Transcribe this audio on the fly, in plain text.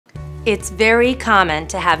It's very common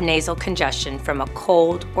to have nasal congestion from a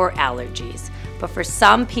cold or allergies, but for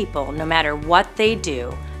some people, no matter what they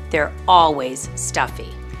do, they're always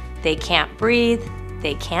stuffy. They can't breathe,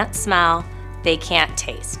 they can't smell, they can't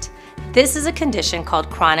taste. This is a condition called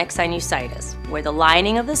chronic sinusitis, where the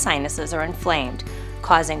lining of the sinuses are inflamed,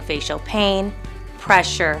 causing facial pain,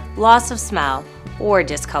 pressure, loss of smell, or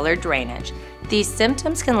discolored drainage. These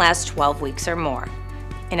symptoms can last 12 weeks or more.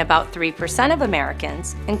 In about 3% of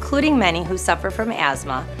Americans, including many who suffer from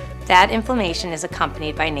asthma, that inflammation is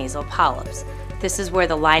accompanied by nasal polyps. This is where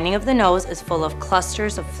the lining of the nose is full of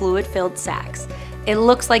clusters of fluid-filled sacs. It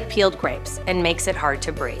looks like peeled grapes and makes it hard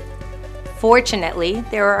to breathe. Fortunately,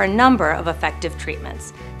 there are a number of effective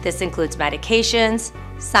treatments. This includes medications,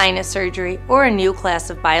 sinus surgery, or a new class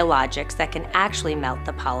of biologics that can actually melt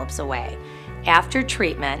the polyps away. After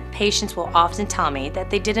treatment, patients will often tell me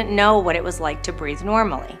that they didn't know what it was like to breathe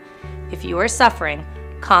normally. If you are suffering,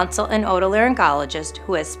 consult an otolaryngologist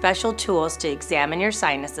who has special tools to examine your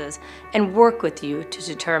sinuses and work with you to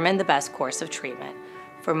determine the best course of treatment.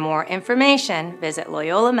 For more information, visit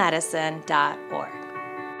loyolamedicine.org.